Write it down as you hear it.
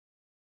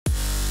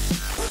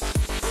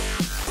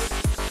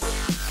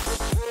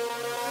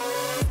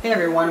Hey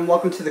everyone, and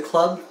welcome to the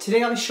club.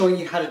 Today I'll be showing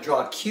you how to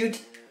draw a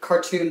cute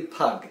cartoon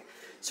pug.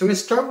 So we're going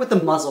to start with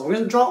the muzzle. We're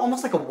going to draw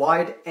almost like a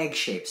wide egg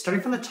shape. Starting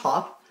from the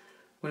top,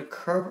 we're going to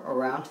curve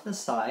around to the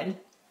side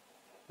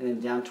and then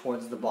down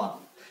towards the bottom.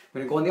 We're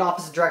going to go in the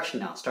opposite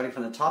direction now. Starting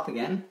from the top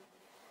again,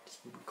 just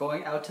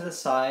going out to the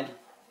side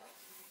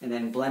and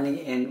then blending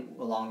in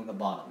along the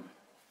bottom.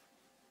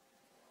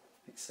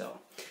 Like so.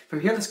 From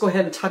here, let's go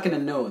ahead and tuck in a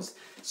nose.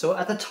 So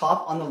at the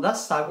top, on the left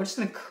side, we're just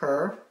going to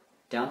curve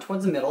down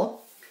towards the middle.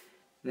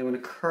 And then we're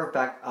going to curve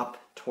back up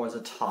towards the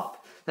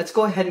top. Let's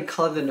go ahead and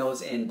color the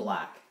nose in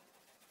black.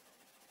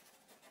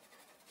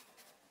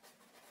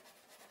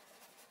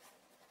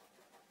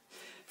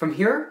 From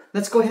here,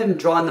 let's go ahead and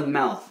draw in the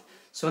mouth.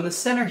 So in the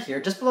center here,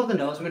 just below the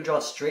nose, we're going to draw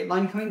a straight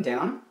line coming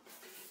down.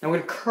 And we're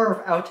going to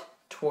curve out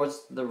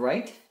towards the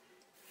right.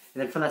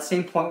 And then from that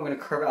same point, we're going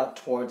to curve out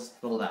towards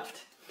the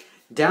left.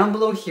 Down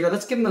below here,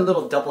 let's give him a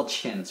little double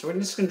chin. So we're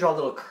just going to draw a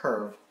little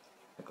curve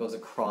that goes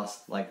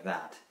across like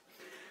that.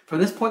 From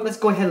this point, let's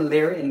go ahead and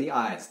layer in the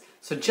eyes.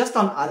 So just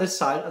on either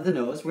side of the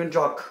nose, we're going to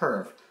draw a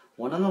curve.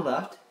 One on the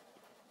left,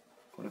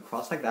 going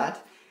across like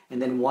that,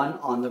 and then one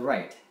on the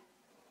right,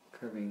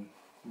 curving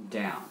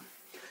down.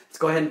 Let's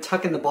go ahead and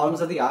tuck in the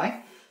bottoms of the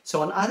eye.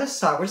 So on either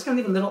side, we're just going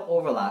to leave a little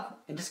overlap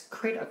and just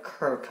create a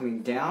curve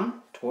coming down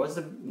towards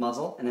the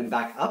muzzle and then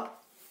back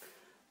up.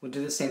 We'll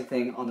do the same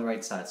thing on the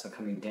right side, so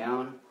coming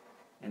down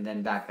and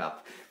then back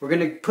up. We're going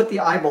to put the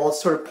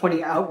eyeballs sort of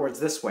pointing outwards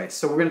this way.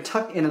 So we're going to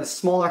tuck in a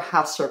smaller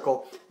half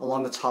circle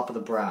along the top of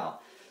the brow.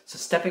 So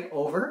stepping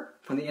over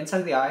from the inside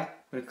of the eye,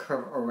 we're going to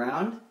curve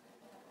around,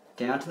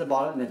 down to the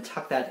bottom, and then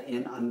tuck that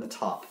in on the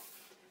top.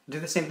 Do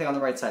the same thing on the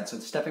right side. So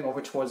stepping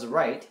over towards the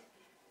right,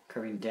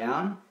 curving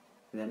down,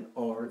 and then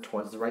over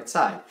towards the right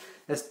side.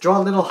 Let's draw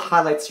a little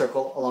highlight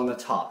circle along the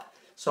top.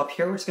 So up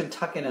here, we're just going to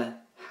tuck in a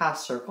half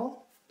circle.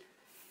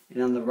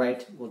 And on the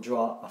right, we'll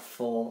draw a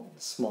full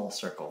small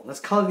circle.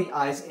 Let's color the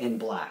eyes in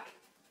black.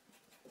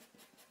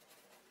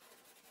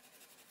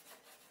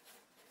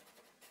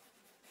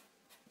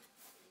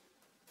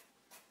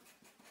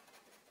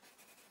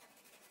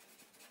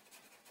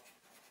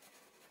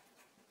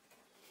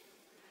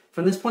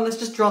 From this point, let's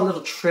just draw a little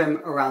trim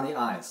around the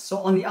eyes. So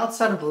on the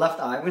outside of the left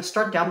eye, we're going to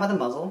start down by the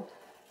muzzle,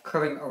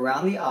 curving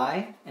around the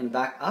eye and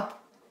back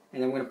up,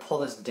 and then we're going to pull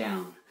this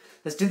down.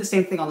 Let's do the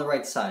same thing on the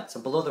right side. So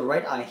below the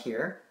right eye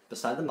here,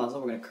 beside the muzzle,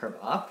 we're going to curve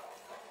up,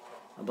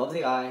 above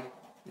the eye,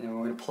 and then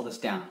we're going to pull this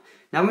down.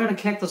 Now we're going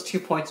to connect those 2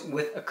 points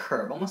with a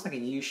curve, almost like a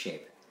U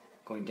shape,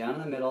 going down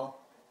in the middle,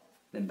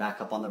 then back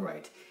up on the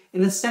right.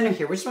 In the center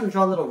here, we're just going to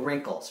draw a little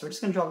wrinkle. So we're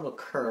just going to draw a little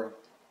curve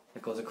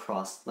that goes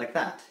across like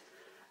that.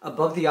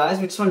 Above the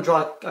eyes, we just want to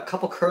draw a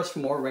couple curves for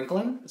more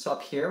wrinkling. So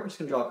up here, we're just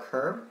going to draw a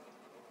curve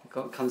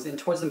that comes in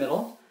towards the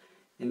middle,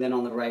 and then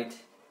on the right,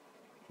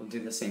 we'll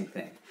do the same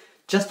thing.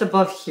 Just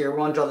above here, we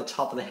want to draw the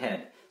top of the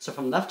head. So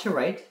from left to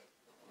right,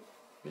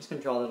 we're just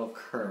going to draw a little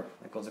curve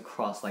that goes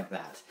across like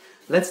that.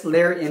 Let's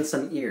layer in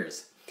some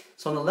ears.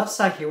 So on the left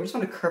side here, we're just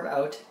going to curve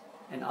out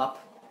and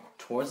up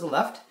towards the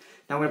left.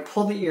 Now we're going to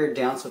pull the ear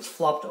down so it's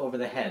flopped over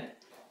the head.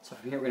 So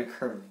from here, we're going to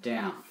curve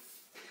down.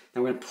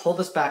 Now we're going to pull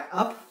this back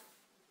up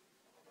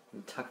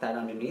and tuck that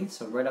underneath.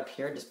 So right up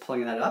here, just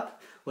pulling that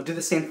up. We'll do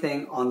the same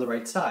thing on the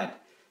right side.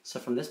 So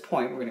from this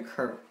point, we're going to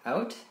curve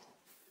out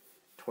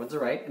towards the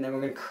right, and then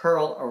we're going to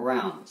curl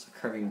around. So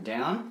curving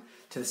down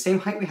to the same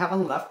height we have on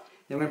the left.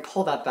 Then we're going to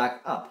pull that back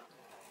up,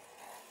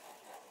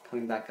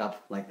 coming back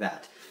up like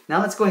that.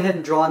 Now let's go ahead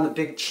and draw on the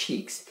big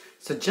cheeks.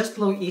 So just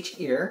below each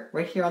ear,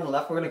 right here on the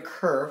left, we're going to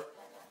curve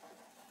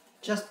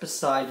just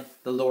beside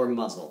the lower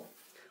muzzle.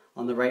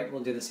 On the right,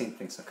 we'll do the same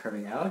thing. So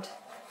curving out,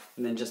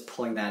 and then just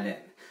pulling that in.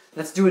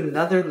 Let's do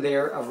another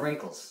layer of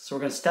wrinkles. So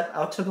we're going to step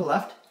out to the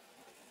left,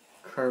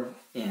 curve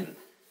in.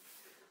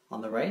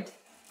 On the right,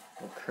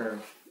 we'll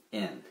curve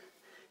in.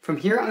 From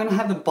here, I'm going to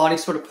have the body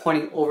sort of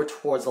pointing over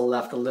towards the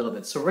left a little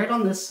bit. So right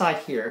on this side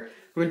here,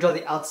 we're going to draw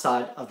the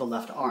outside of the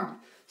left arm.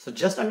 So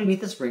just underneath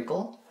this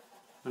wrinkle,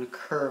 I'm going to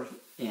curve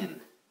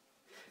in.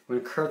 We're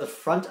going to curve the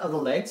front of the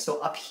leg.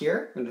 So up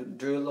here, we're going to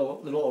do a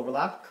little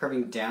overlap,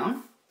 curving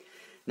down.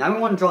 Now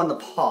we want to draw on the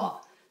paw.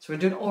 So we're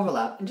going to do an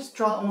overlap and just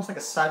draw almost like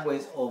a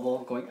sideways oval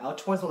going out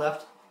towards the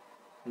left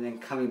and then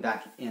coming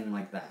back in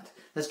like that.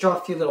 Let's draw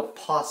a few little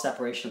paw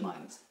separation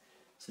lines.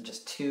 So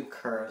just 2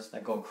 curves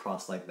that go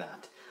across like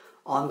that.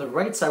 On the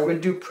right side, we're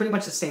going to do pretty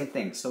much the same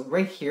thing. So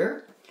right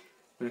here,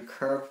 we're going to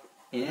curve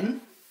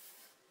in.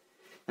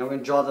 Now we're going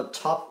to draw the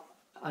top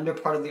under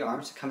part of the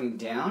arm, so coming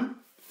down.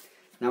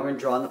 Now we're going to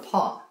draw on the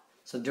paw.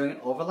 So doing an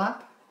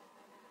overlap,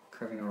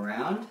 curving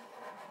around,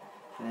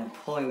 and then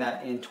pulling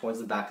that in towards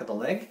the back of the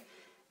leg.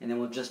 And then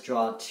we'll just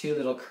draw 2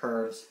 little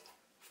curves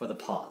for the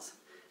paws.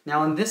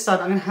 Now on this side,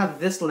 I'm going to have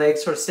this leg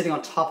sort of sitting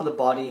on top of the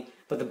body,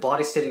 but the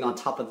body sitting on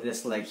top of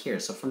this leg here.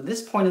 So from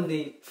this point of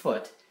the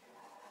foot,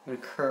 I'm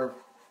going to curve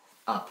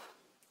up.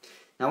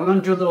 Now we're going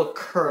to do a little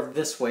curve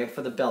this way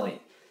for the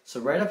belly. So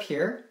right up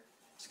here,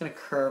 just going to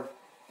curve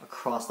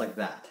across like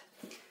that.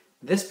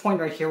 This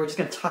point right here, we're just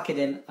going to tuck it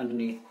in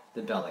underneath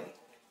the belly,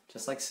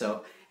 just like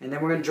so. And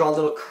then we're going to draw a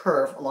little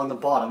curve along the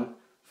bottom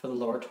for the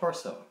lower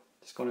torso.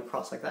 Just going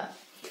across like that.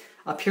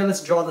 Up here,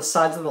 let's draw the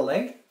sides of the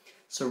leg.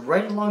 So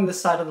right along the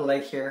side of the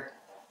leg here,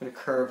 I'm going to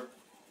curve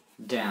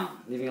down,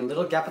 leaving a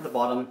little gap at the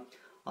bottom.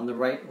 On the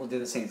right, we'll do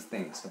the same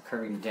thing, so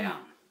curving down.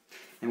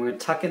 And we're going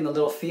to tuck in the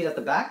little feet at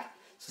the back,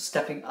 so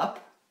stepping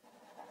up,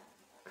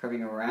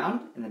 curving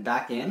around, and then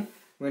back in.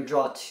 We're going to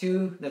draw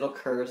 2 little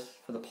curves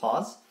for the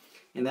paws.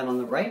 And then on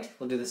the right,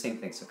 we'll do the same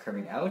thing, so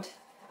curving out,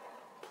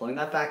 pulling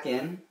that back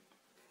in,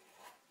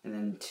 and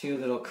then 2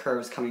 little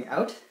curves coming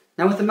out.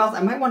 Now with the mouth,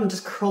 I might want to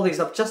just curl these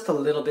up just a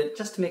little bit,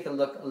 just to make it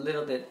look a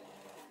little bit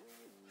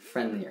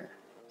friendlier.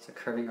 So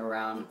curving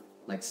around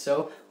like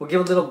so. We'll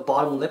give a little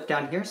bottom lip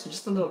down here, so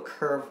just a little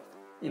curve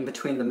in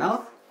between the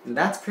mouth. And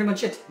that's pretty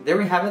much it. There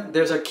we have it.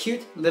 There's our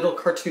cute little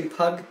cartoon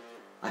pug.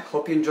 I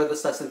hope you enjoyed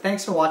this lesson.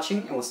 Thanks for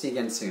watching, and we'll see you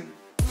again soon.